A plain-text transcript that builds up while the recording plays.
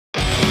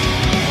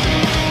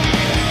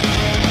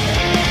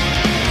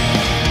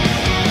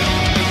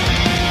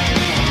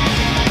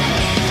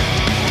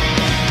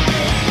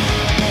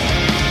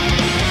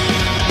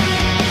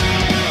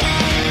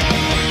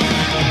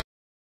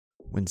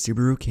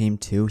Subaru came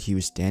to, he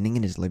was standing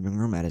in his living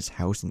room at his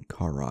house in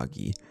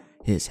Karagi.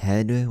 His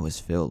head was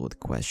filled with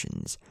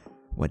questions.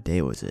 What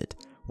day was it?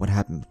 What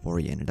happened before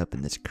he ended up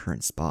in this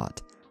current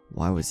spot?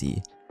 Why was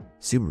he?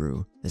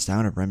 Subaru. The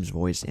sound of Rem's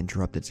voice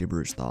interrupted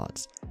Subaru's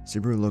thoughts.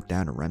 Subaru looked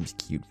down at Rem's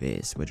cute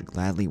face, which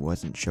gladly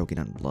wasn't choking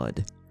on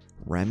blood.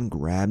 Rem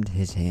grabbed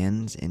his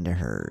hands into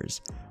hers.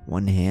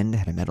 One hand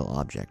had a metal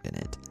object in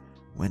it.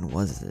 When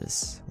was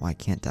this? Why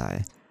can't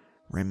I?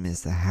 Rem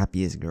is the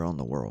happiest girl in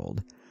the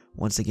world.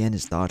 Once again,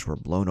 his thoughts were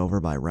blown over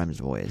by Rem's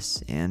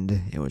voice,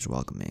 and it was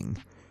welcoming.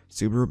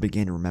 Subaru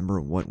began to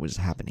remember what was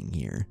happening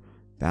here.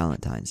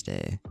 Valentine's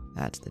Day.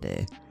 That's the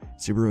day.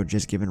 Subaru had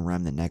just given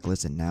Rem the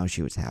necklace and now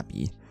she was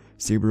happy.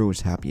 Subaru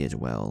was happy as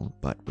well,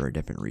 but for a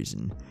different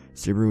reason.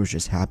 Subaru was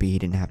just happy he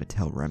didn't have to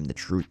tell Rem the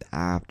truth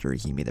after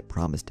he made the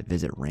promise to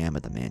visit Rem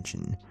at the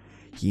mansion.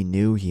 He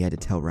knew he had to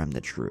tell Rem the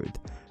truth,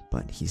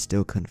 but he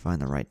still couldn't find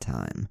the right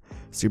time.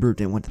 Subaru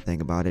didn't want to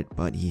think about it,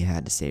 but he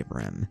had to save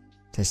Rem.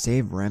 To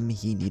save Rem,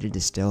 he needed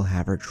to still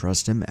have her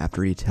trust him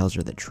after he tells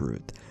her the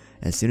truth.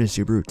 As soon as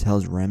Subaru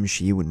tells Rem,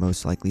 she would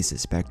most likely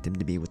suspect him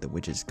to be with the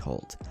witch's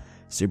cult.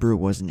 Subaru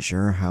wasn't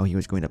sure how he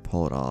was going to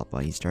pull it off,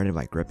 but he started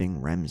by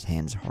gripping Rem's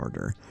hands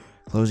harder.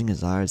 Closing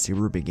his eyes,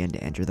 Subaru began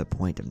to enter the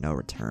point of no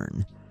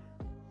return.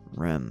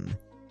 Rem,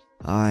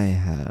 I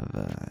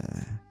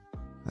have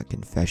a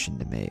confession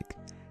to make.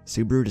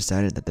 Subaru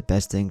decided that the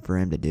best thing for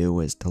him to do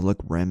was to look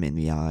Rem in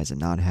the eyes and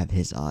not have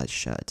his eyes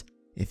shut.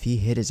 If he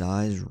hid his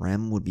eyes,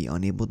 Rem would be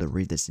unable to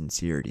read the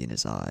sincerity in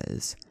his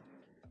eyes.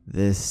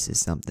 This is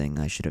something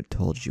I should have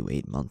told you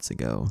 8 months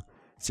ago.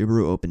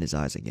 Subaru opened his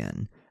eyes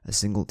again, a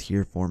single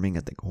tear forming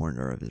at the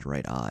corner of his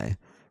right eye.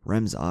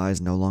 Rem's eyes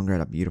no longer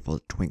had a beautiful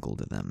twinkle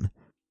to them.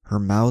 Her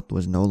mouth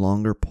was no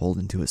longer pulled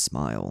into a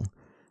smile.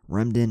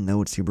 Rem didn't know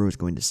what Subaru was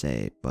going to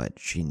say, but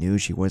she knew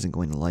she wasn't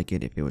going to like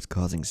it if it was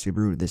causing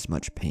Subaru this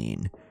much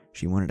pain.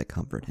 She wanted to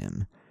comfort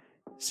him.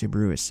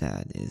 Subaru is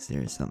sad. Is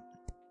there some...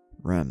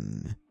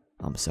 Rem,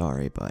 I'm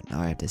sorry, but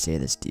I have to say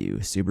this to you.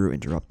 Subaru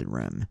interrupted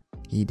Rem.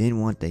 He didn't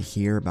want to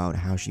hear about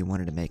how she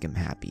wanted to make him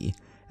happy.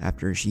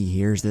 After she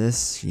hears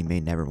this, she may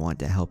never want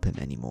to help him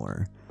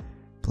anymore.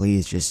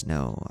 Please just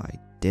know, I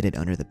did it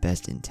under the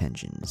best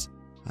intentions.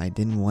 I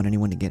didn't want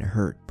anyone to get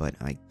hurt, but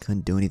I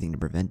couldn't do anything to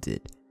prevent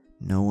it.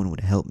 No one would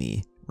help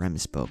me. Rem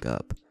spoke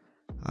up.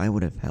 I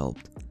would have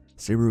helped.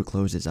 Subaru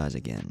closed his eyes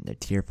again, their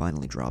tear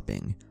finally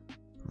dropping.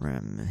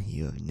 Rem,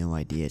 you have no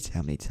idea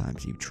how many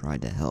times you've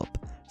tried to help.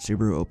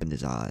 Subaru opened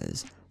his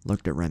eyes,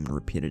 looked at Rem and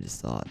repeated his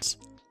thoughts.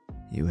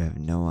 You have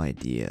no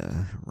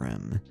idea,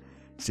 Rem.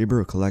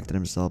 Subaru collected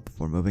himself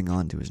before moving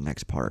on to his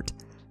next part.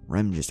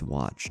 Rem just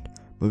watched,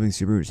 moving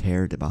Subaru's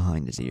hair to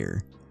behind his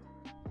ear.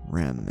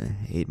 Rem,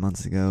 8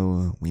 months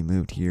ago, we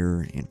moved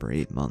here, and for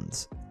 8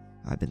 months,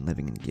 I've been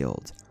living in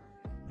guilt.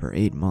 For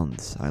 8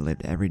 months, I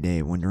lived every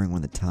day wondering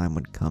when the time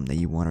would come that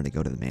you wanted to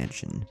go to the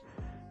mansion.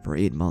 For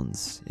 8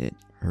 months, it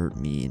hurt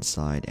me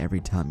inside every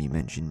time you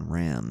mentioned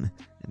Ram,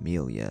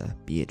 Amelia,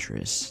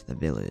 Beatrice, the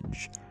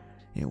village.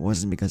 It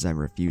wasn't because I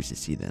refused to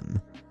see them.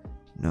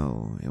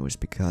 No, it was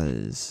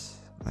because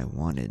I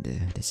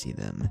wanted to see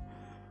them.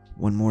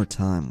 One more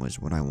time was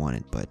what I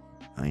wanted, but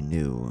I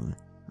knew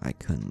I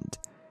couldn't.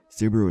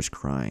 Subaru was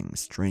crying,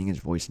 straining his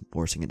voice and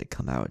forcing it to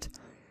come out.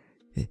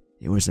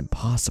 It was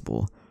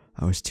impossible.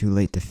 I was too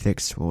late to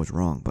fix what was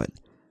wrong, but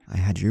I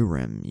had you,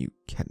 Rem. You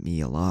kept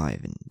me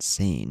alive and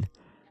sane.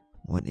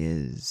 What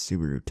is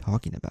Subaru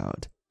talking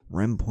about?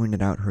 Rem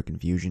pointed out her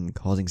confusion,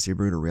 causing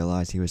Subaru to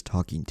realize he was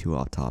talking too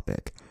off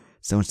topic.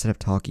 So instead of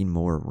talking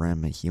more of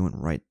Rem, he went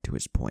right to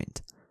his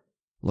point.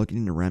 Looking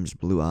into Rem's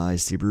blue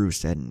eyes, Subaru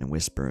said in a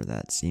whisper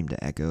that seemed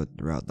to echo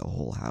throughout the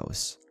whole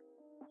house.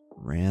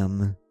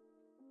 Ram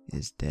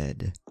is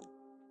dead.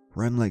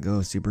 Rem let go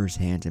of Subaru's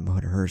hands and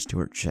put hers to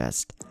her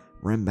chest.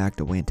 Rem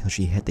backed away until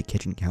she hit the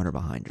kitchen counter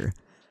behind her.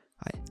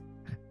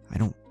 I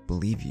don't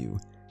believe you.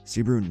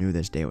 Subaru knew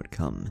this day would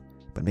come,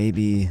 but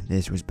maybe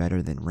this was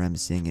better than Rem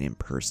seeing it in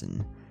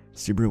person.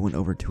 Subaru went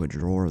over to a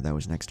drawer that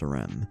was next to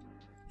Rem.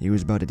 He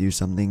was about to do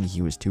something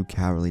he was too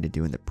cowardly to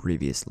do in the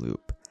previous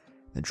loop.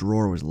 The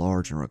drawer was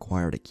large and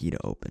required a key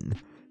to open.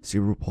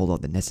 Subaru pulled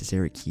out the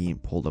necessary key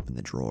and pulled open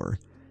the drawer.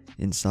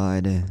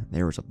 Inside,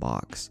 there was a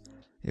box.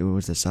 It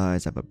was the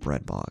size of a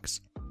bread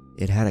box.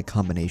 It had a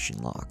combination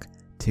lock.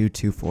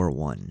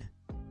 2241.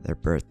 Their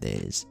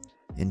birthdays.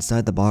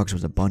 Inside the box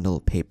was a bundle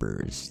of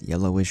papers,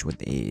 yellowish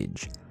with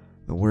age.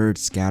 The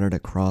words scattered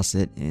across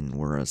it and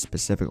were a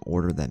specific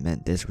order that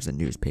meant this was a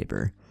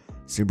newspaper.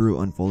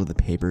 Subaru unfolded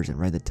the papers and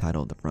read the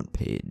title of the front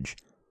page.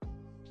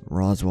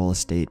 Roswell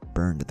Estate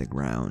burned to the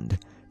ground.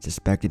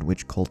 Suspected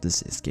witch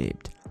cultists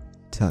escaped.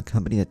 To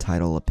accompany the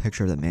title, a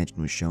picture of the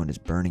mansion was shown as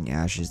burning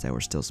ashes that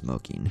were still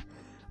smoking.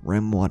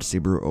 Rem watched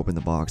Subaru open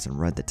the box and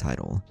read the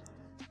title.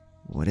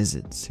 What is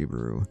it,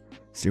 Subaru?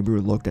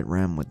 Subaru looked at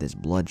Rem with his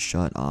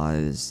bloodshot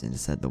eyes and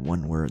said the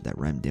one word that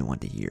Rem didn't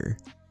want to hear.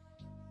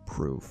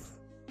 Proof.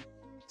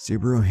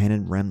 Subaru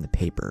handed Rem the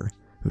paper,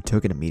 who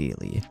took it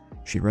immediately.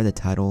 She read the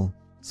title,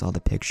 saw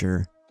the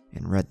picture,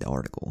 and read the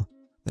article.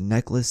 The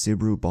necklace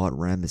Subaru bought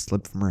Rem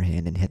slipped from her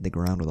hand and hit the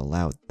ground with a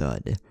loud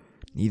thud.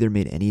 Neither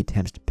made any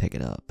attempts to pick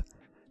it up.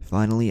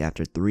 Finally,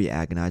 after 3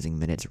 agonizing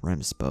minutes,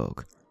 Rem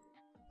spoke.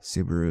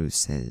 Subaru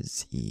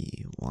says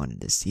he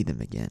wanted to see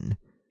them again.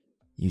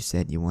 You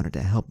said you wanted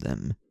to help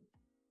them.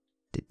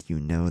 Did you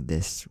know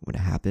this would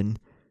happen?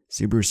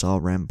 Subaru saw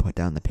Rem put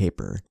down the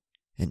paper,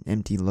 an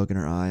empty look in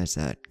her eyes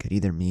that could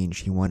either mean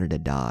she wanted to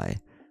die,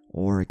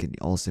 or it could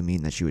also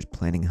mean that she was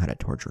planning how to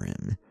torture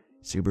him.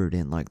 Subaru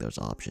didn't like those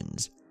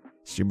options.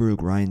 Subaru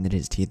grinded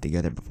his teeth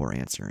together before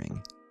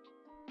answering.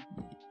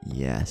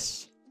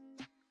 Yes.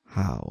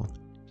 How?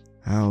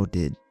 How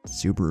did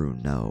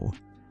Subaru know?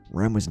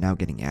 Rem was now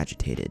getting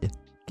agitated.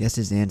 Guess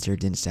his answer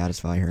didn't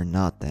satisfy her,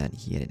 not that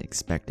he had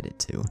expected it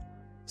to.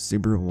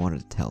 Subaru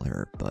wanted to tell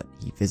her, but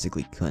he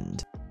physically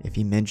couldn't. If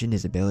he mentioned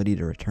his ability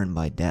to return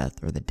by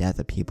death, or the death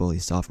of people he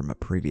saw from a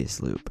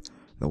previous loop,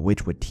 the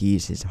witch would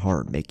tease his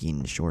heart,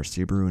 making sure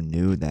Subaru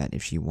knew that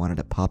if she wanted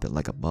to pop it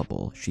like a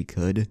bubble, she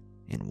could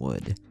and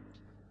would.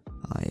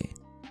 I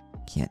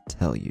can't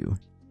tell you.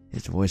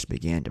 His voice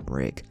began to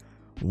break.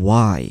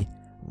 Why?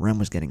 Rem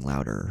was getting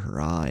louder. Her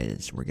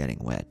eyes were getting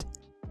wet.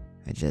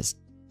 I just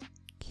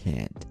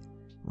can't.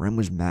 Rem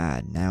was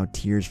mad, now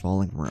tears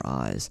falling from her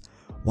eyes.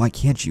 Why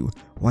can't you?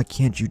 Why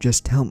can't you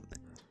just tell me?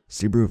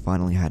 Subaru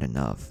finally had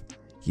enough.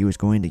 He was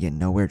going to get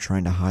nowhere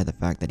trying to hide the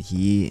fact that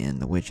he and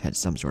the witch had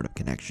some sort of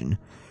connection.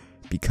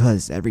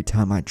 Because every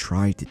time I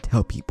try to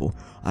tell people,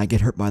 I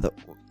get hurt by the...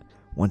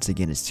 Once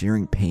again, a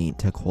searing pain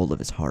took hold of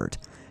his heart.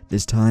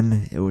 This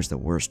time, it was the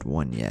worst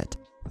one yet.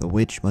 The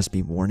witch must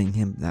be warning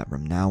him that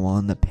from now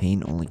on, the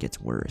pain only gets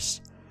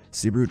worse.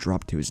 Subaru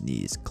dropped to his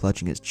knees,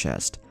 clutching his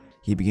chest.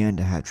 He began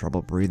to have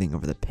trouble breathing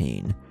over the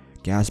pain.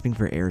 Gasping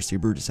for air,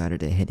 Subaru decided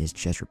to hit his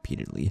chest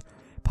repeatedly,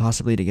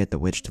 possibly to get the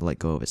witch to let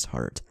go of his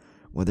heart.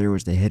 Whether it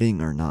was the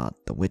hitting or not,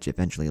 the witch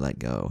eventually let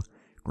go,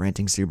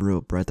 granting Subaru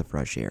a breath of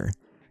fresh air.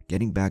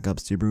 Getting back up,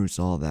 Subaru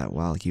saw that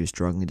while he was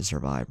struggling to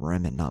survive,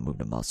 Rem had not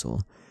moved a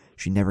muscle.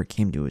 She never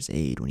came to his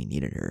aid when he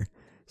needed her.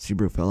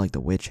 Subaru felt like the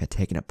witch had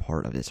taken a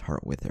part of his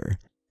heart with her.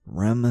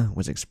 Rem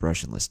was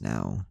expressionless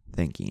now,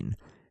 thinking.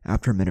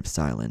 After a minute of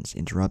silence,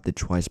 interrupted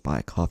twice by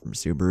a cough from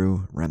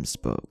Subaru, Rem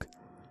spoke.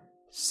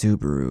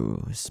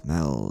 Subaru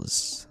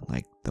smells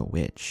like the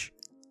witch.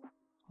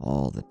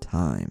 All the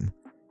time.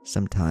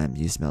 Sometimes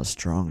you smell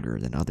stronger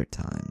than other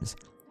times.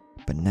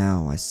 But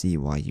now I see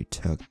why you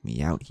took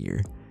me out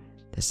here.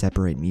 To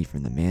separate me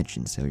from the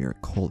mansion so your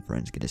cult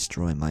friends could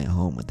destroy my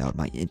home without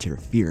my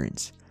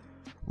interference.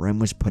 Rem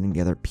was putting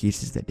together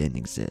pieces that didn't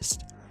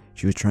exist.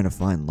 She was trying to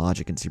find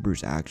logic in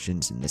Subaru's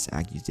actions, and this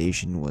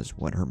accusation was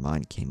what her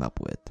mind came up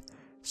with.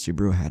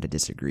 Subaru had to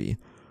disagree.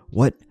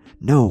 What?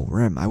 No,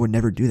 Rem, I would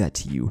never do that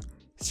to you.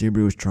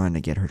 Subaru was trying to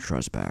get her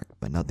trust back,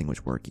 but nothing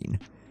was working.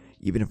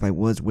 Even if I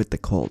was with the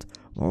cult,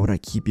 why would I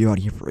keep you out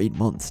here for 8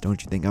 months?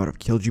 Don't you think I would have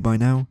killed you by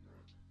now?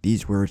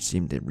 These words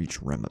seemed to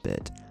reach Rem a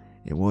bit.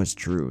 It was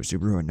true,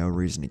 Subaru had no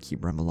reason to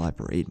keep Rem alive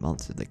for 8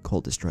 months if the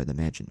cult destroyed the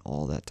mansion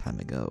all that time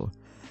ago.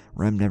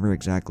 Rem never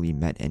exactly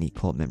met any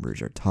cult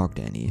members or talked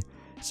to any,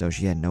 so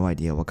she had no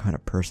idea what kind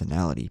of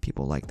personality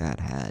people like that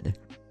had.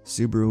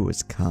 Subaru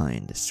was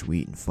kind,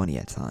 sweet, and funny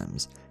at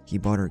times. He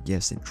bought her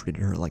gifts and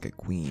treated her like a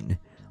queen.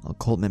 A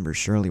cult member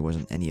surely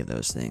wasn't any of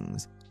those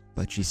things,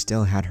 but she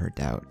still had her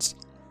doubts.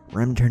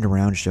 Rem turned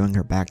around, showing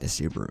her back to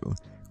Subaru.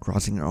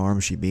 Crossing her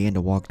arms, she began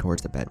to walk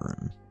towards the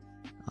bedroom.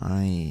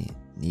 I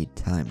need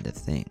time to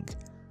think.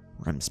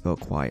 Rem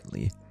spoke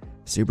quietly.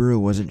 Subaru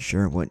wasn't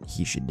sure what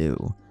he should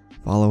do.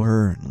 Follow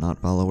her, not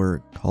follow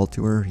her, call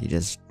to her, he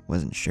just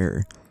wasn't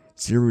sure.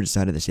 Subaru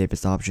decided the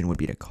safest option would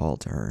be to call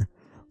to her.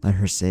 Let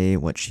her say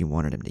what she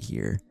wanted him to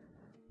hear.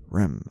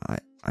 Rem,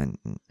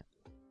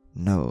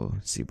 No,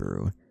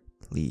 Subaru.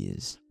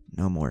 Please,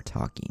 no more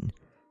talking.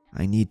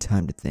 I need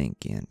time to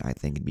think, and I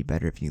think it'd be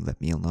better if you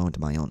left me alone to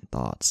my own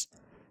thoughts.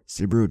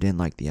 Subaru didn't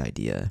like the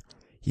idea.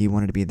 He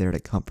wanted to be there to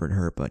comfort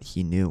her, but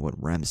he knew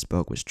what Rem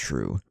spoke was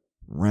true.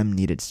 Rem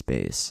needed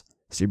space.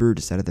 Subaru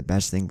decided the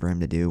best thing for him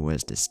to do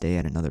was to stay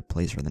at another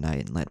place for the night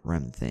and let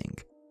Rem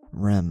think.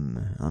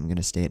 Rem, I'm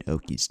gonna stay at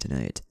Oki's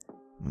tonight.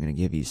 I'm gonna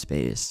give you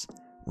space.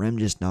 Rem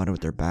just nodded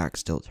with her back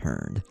still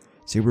turned.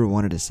 Subaru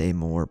wanted to say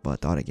more, but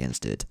thought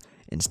against it.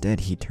 Instead,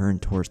 he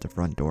turned towards the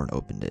front door and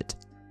opened it.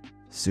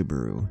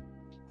 Subaru,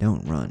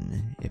 don't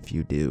run. If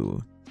you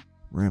do,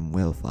 Rem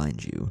will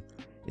find you.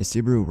 If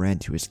Subaru ran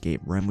to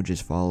escape, Rem would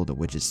just follow the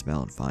witch's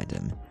smell and find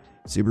him.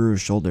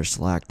 Subaru's shoulders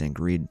slacked and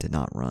agreed to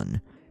not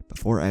run.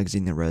 Before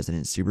exiting the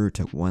residence, Subaru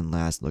took one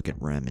last look at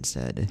Rem and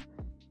said,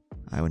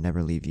 I would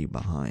never leave you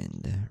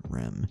behind,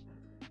 Rem.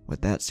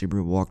 With that,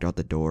 Subaru walked out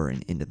the door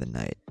and into the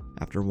night.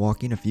 After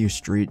walking a few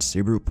streets,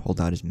 Subaru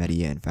pulled out his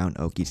media and found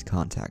Oki's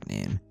contact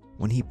name.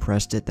 When he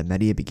pressed it, the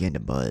media began to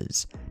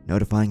buzz,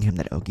 notifying him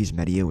that Oki's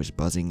media was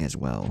buzzing as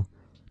well.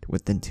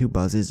 Within 2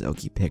 buzzes,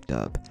 Oki picked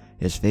up,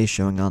 his face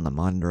showing on the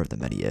monitor of the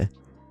media.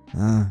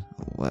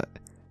 What?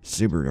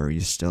 Subaru, are you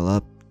still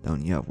up?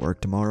 Don't you have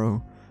work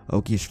tomorrow?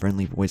 Oki's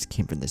friendly voice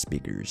came from the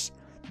speakers.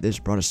 This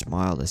brought a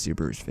smile to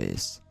Subaru's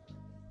face.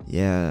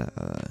 Yeah,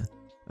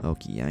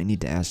 Oki, I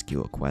need to ask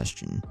you a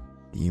question.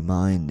 Do you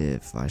mind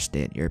if I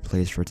stay at your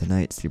place for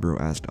tonight? Subaru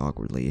asked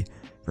awkwardly,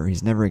 for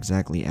he's never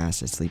exactly asked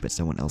to sleep at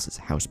someone else's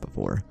house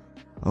before.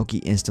 Oki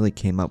instantly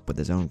came up with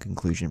his own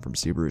conclusion from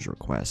Subaru's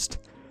request.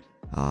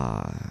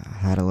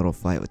 Had a little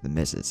fight with the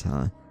missus,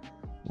 huh?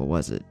 What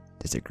was it?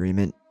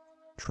 Disagreement?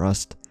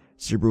 Trust?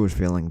 Subaru was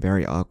feeling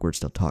very awkward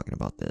still talking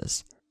about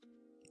this.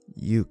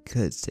 You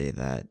could say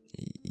that,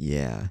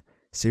 yeah.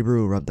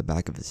 Subaru rubbed the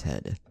back of his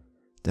head.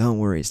 Don't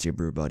worry,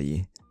 Subaru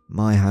buddy.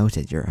 My house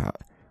is your house.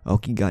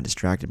 Oki got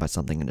distracted by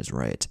something in his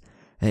right.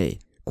 Hey,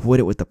 quit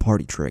it with the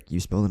party trick. You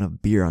spilled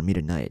enough beer on me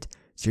tonight.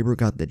 Subaru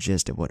got the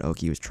gist of what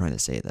Oki was trying to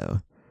say though.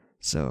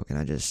 So, can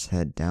I just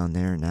head down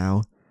there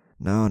now?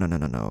 No.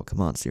 Come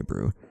on,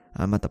 Subaru.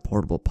 I'm at the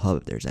portable pub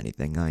if there's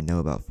anything I know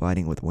about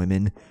fighting with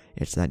women.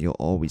 It's that you'll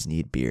always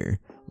need beer.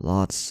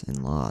 Lots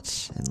and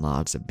lots and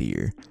lots of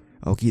beer.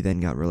 Oki then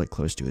got really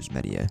close to his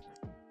media.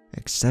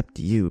 Except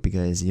you,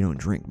 because you don't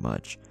drink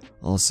much.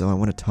 Also, I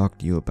want to talk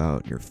to you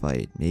about your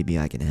fight. Maybe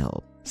I can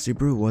help.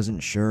 Subaru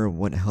wasn't sure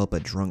what help a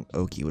drunk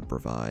Oki would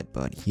provide,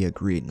 but he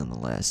agreed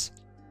nonetheless.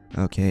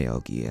 Okay,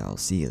 Oki, I'll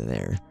see you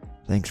there.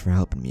 Thanks for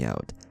helping me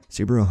out.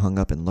 Subaru hung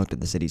up and looked at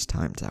the city's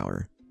time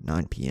tower.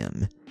 9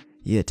 p.m.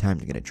 He had time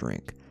to get a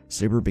drink.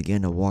 Subaru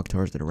began to walk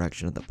towards the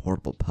direction of the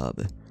portable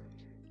pub.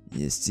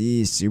 You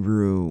see,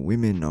 Subaru,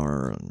 women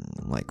are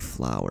like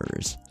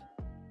flowers.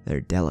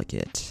 They're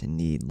delicate and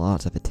need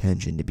lots of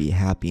attention to be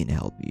happy and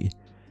healthy.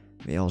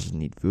 They also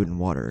need food and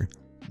water.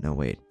 No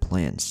wait,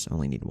 plants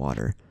only need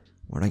water.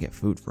 Where'd I get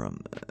food from?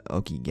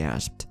 Oki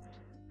gasped.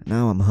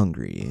 Now I'm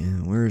hungry.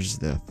 Where's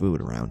the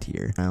food around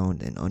here?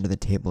 Around and under the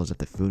table as if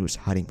the food was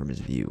hiding from his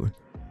view.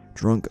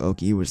 Drunk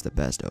Oki was the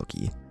best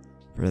Oki.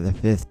 For the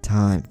 5th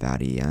time,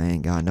 fatty, I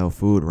ain't got no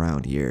food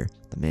around here.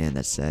 The man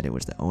that said it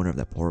was the owner of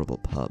the portable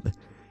pub.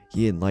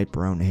 He had light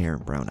brown hair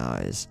and brown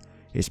eyes.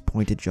 His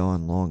pointed jaw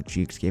and long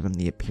cheeks gave him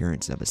the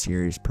appearance of a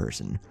serious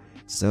person,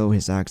 so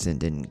his accent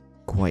didn't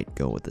quite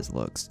go with his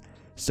looks.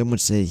 Some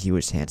would say he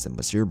was handsome,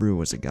 but Subaru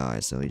was a guy,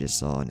 so he just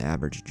saw an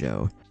average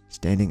Joe.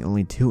 Standing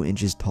only 2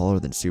 inches taller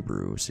than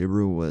Subaru,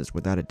 Subaru was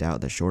without a doubt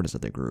the shortest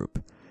of the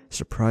group.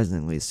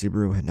 Surprisingly,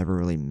 Subaru had never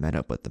really met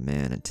up with the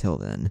man until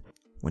then.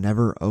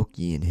 Whenever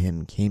Oki and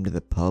him came to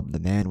the pub, the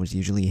man was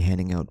usually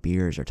handing out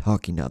beers or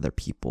talking to other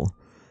people.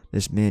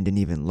 This man didn't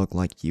even look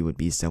like he would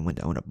be someone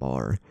to own a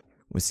bar.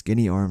 With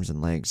skinny arms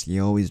and legs, he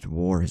always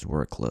wore his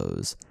work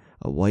clothes,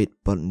 a white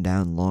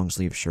button-down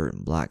long-sleeve shirt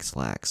and black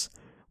slacks.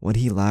 What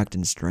he lacked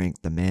in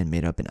strength, the man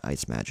made up in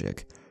ice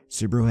magic.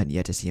 Subaru had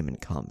yet to see him in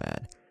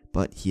combat,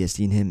 but he has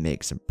seen him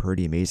make some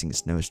pretty amazing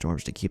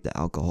snowstorms to keep the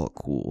alcohol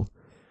cool.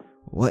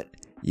 What?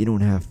 You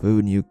don't have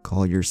food and you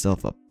call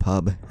yourself a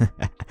pub?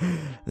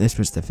 This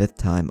was the 5th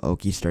time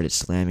Oki started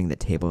slamming the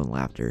table in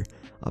laughter.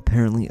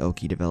 Apparently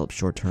Oki developed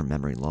short-term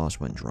memory loss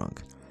when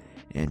drunk.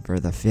 And for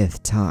the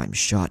 5th time,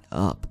 shut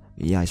up.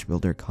 The ice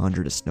wielder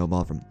conjured a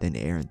snowball from thin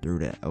air and threw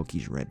it at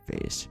Oki's red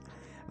face.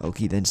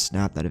 Oki then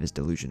snapped out of his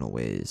delusional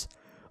ways.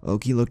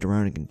 Oki looked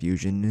around in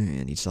confusion,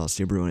 and he saw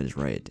Subaru on his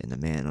right and the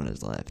man on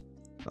his left.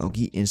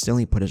 Oki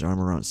instantly put his arm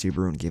around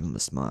Subaru and gave him a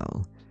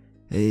smile.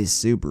 Hey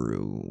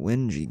Subaru,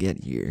 when did you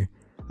get here?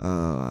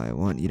 I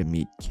want you to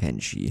meet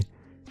Kenshi.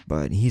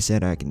 But he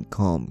said I can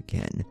call him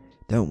Ken.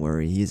 Don't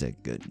worry, he's a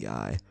good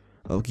guy.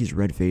 Oki's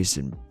red face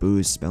and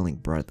booze-smelling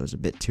breath was a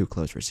bit too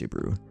close for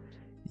Subaru.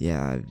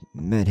 Yeah, I've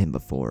met him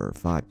before,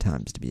 5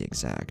 times to be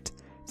exact.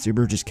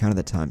 Subaru just counted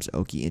the times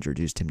Oki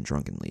introduced him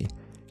drunkenly.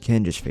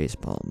 Ken just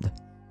facepalmed.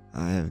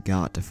 I've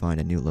got to find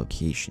a new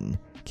location.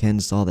 Ken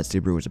saw that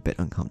Subaru was a bit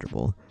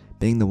uncomfortable.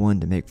 Being the one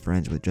to make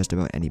friends with just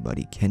about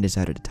anybody, Ken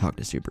decided to talk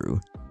to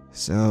Subaru.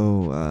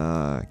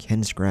 So,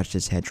 Ken scratched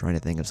his head trying to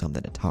think of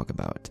something to talk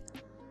about.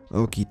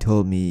 Oki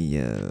told me,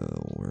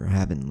 we're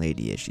having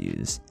lady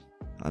issues.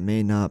 I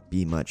may not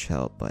be much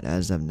help, but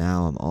as of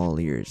now, I'm all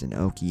ears, and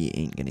Oki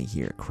ain't gonna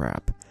hear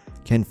crap.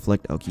 Ken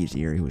flicked Oki's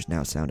ear, who was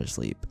now sound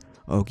asleep.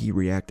 Oki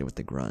reacted with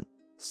a grunt.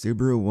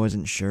 Subaru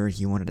wasn't sure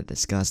he wanted to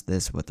discuss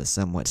this with a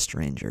somewhat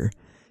stranger,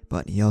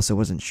 but he also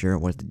wasn't sure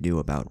what to do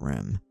about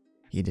Rem.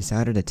 He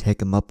decided to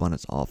take him up on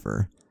his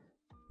offer.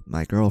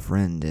 My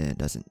girlfriend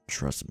doesn't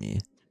trust me.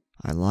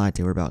 I lied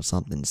to her about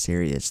something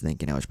serious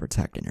thinking I was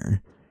protecting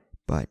her,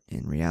 but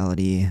in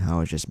reality, I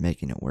was just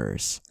making it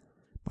worse.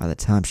 By the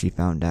time she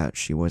found out,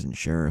 she wasn't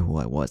sure who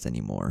I was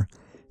anymore.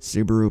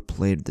 Subaru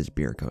played with his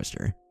beer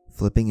coaster,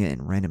 flipping it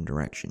in random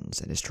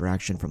directions, a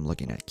distraction from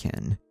looking at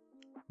Ken.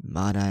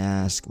 Might I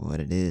ask what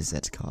it is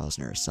that's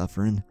causing her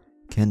suffering?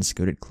 Ken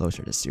scooted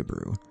closer to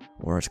Subaru,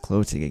 or as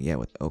close as he could get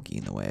with Oki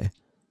in the way.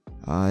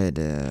 I'd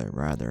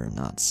rather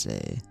not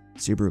say.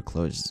 Subaru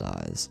closed his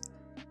eyes.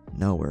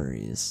 No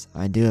worries,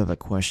 I do have a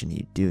question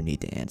you do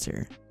need to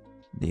answer.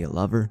 Do you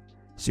love her?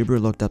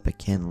 Subaru looked up at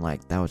Ken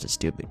like that was a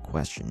stupid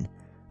question.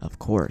 Of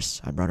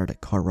course, I brought her to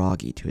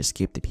Karagi to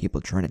escape the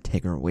people trying to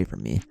take her away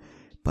from me,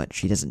 but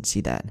she doesn't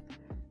see that.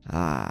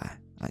 Ah,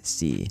 I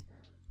see.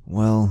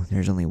 Well,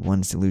 there's only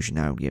one solution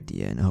I would give to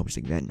you in hopes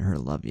of getting her to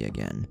love you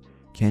again.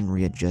 Ken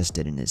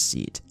readjusted in his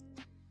seat.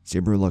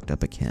 Subaru looked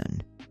up at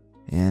Ken.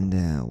 And,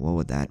 what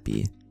would that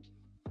be?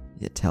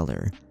 You tell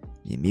her,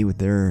 You meet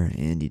with her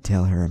and you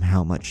tell her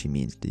how much she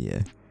means to you.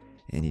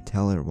 And you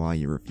tell her why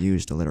you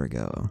refuse to let her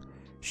go.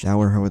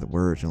 Shower her with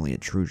words only a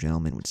true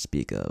gentleman would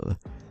speak of,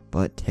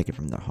 but take it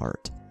from the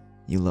heart.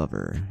 You love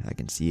her, I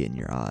can see it in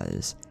your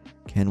eyes.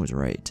 Ken was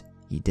right,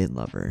 he did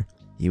love her.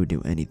 He would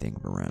do anything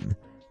for Rem.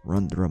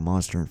 Run through a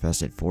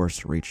monster-infested forest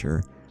to reach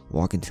her,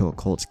 walk into a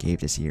cult's cave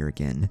to see her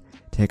again,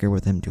 take her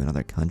with him to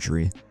another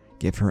country,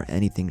 give her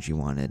anything she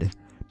wanted,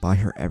 buy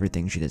her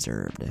everything she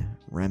deserved.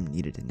 Rem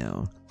needed to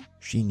know.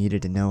 She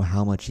needed to know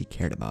how much he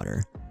cared about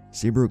her.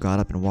 Subaru got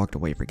up and walked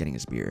away forgetting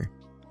his beer.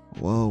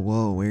 Whoa,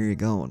 where are you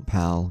going,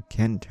 pal?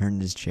 Ken turned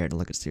in his chair to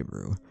look at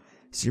Subaru.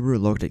 Subaru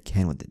looked at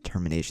Ken with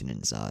determination in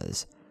his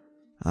eyes.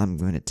 I'm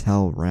going to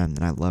tell Rem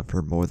that I love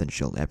her more than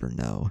she'll ever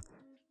know.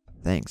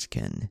 Thanks,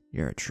 Ken.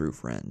 You're a true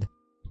friend.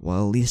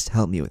 Well, at least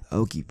help me with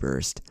Oki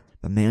first.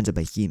 The man's a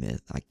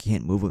behemoth. I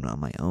can't move him on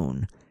my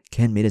own.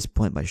 Ken made his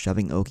point by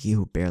shoving Oki,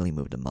 who barely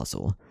moved a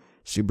muscle.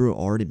 Subaru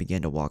already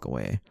began to walk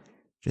away.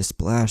 Just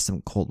splash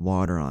some cold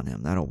water on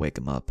him. That'll wake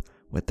him up.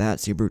 With that,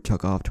 Subaru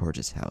took off towards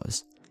his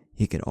house.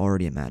 He could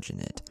already imagine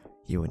it.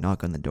 He would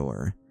knock on the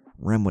door.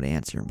 Rem would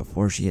answer, and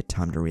before she had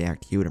time to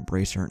react, he would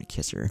embrace her and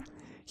kiss her.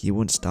 He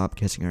wouldn't stop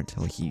kissing her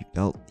until he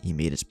felt he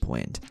made his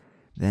point.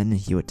 Then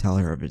he would tell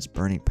her of his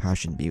burning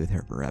passion to be with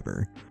her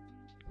forever.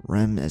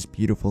 Rem, as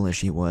beautiful as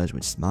she was,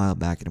 would smile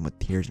back at him with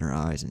tears in her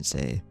eyes and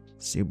say,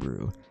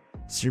 Subaru.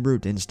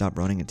 Subaru didn't stop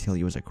running until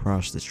he was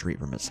across the street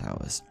from his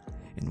house.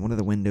 In one of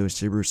the windows,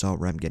 Subaru saw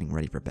Rem getting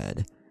ready for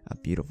bed. A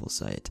beautiful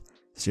sight.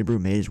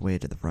 Subaru made his way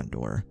to the front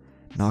door.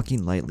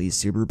 Knocking lightly,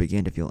 Subaru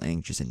began to feel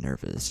anxious and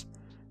nervous.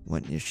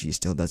 What if she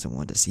still doesn't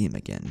want to see him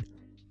again?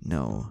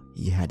 No,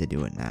 he had to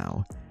do it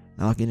now.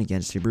 Knocking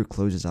again, Subaru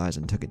closed his eyes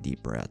and took a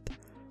deep breath.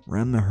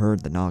 Rem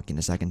heard the knocking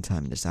a second time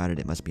and decided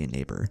it must be a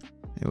neighbor.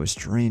 It was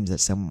strange that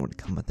someone would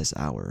come at this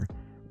hour.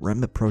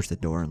 Rem approached the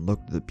door and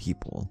looked at the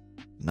people.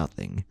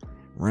 Nothing.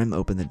 Rem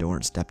opened the door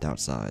and stepped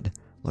outside.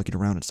 Looking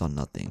around and saw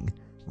nothing.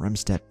 Rem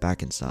stepped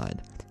back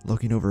inside,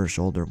 looking over her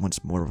shoulder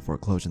once more before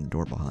closing the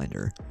door behind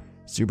her.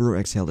 Subaru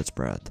exhaled its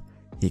breath.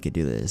 He could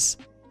do this.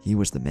 He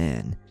was the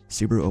man.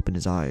 Subaru opened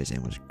his eyes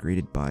and was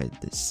greeted by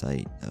the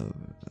sight of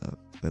a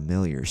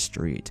familiar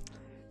street.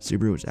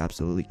 Subaru was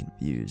absolutely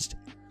confused.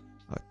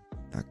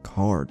 A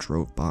car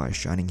drove by,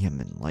 shining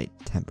him in light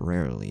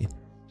temporarily.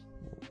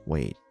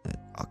 Wait,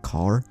 a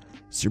car?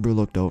 Subaru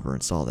looked over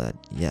and saw that,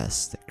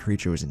 yes, the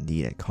creature was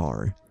indeed a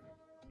car.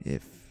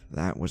 If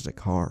that was a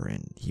car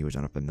and he was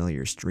on a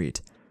familiar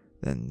street,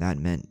 then that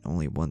meant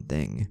only one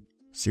thing.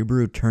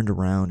 Subaru turned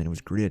around and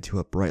was greeted to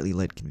a brightly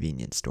lit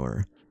convenience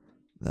store.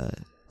 The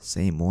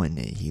same one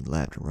he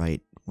left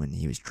right when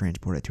he was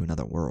transported to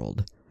another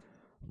world.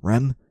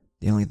 Rem?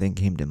 The only thing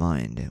came to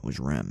mind was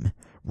Rem.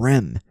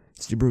 Rem!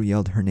 Subaru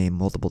yelled her name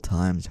multiple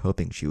times,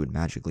 hoping she would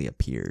magically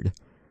appear.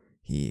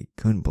 He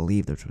couldn't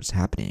believe this was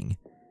happening.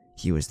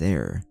 He was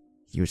there.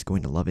 He was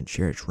going to love and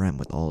cherish Rem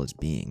with all his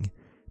being.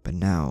 But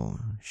now,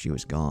 she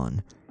was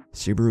gone.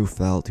 Subaru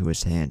fell to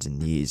his hands and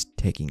knees,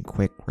 taking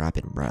quick,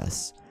 rapid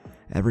breaths.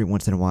 Every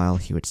once in a while,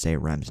 he would say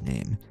Rem's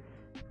name.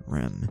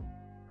 Rem.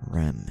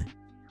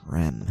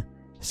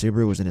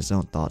 Subaru was in his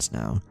own thoughts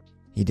now.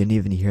 He didn't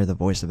even hear the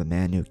voice of a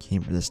man who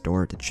came to this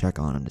door to check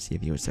on him to see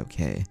if he was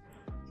okay.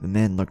 The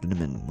man looked at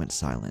him and went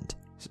silent.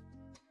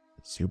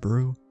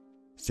 Subaru?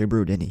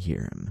 Subaru didn't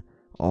hear him.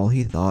 All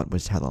he thought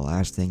was how the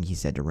last thing he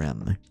said to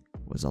Rem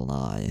was a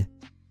lie.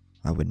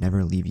 I would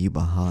never leave you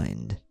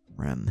behind,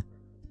 Rem.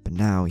 But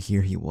now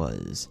here he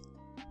was,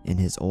 in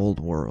his old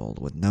world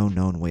with no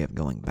known way of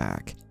going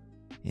back.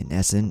 In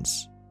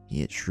essence,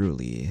 he had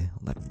truly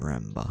left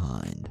Rem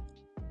behind.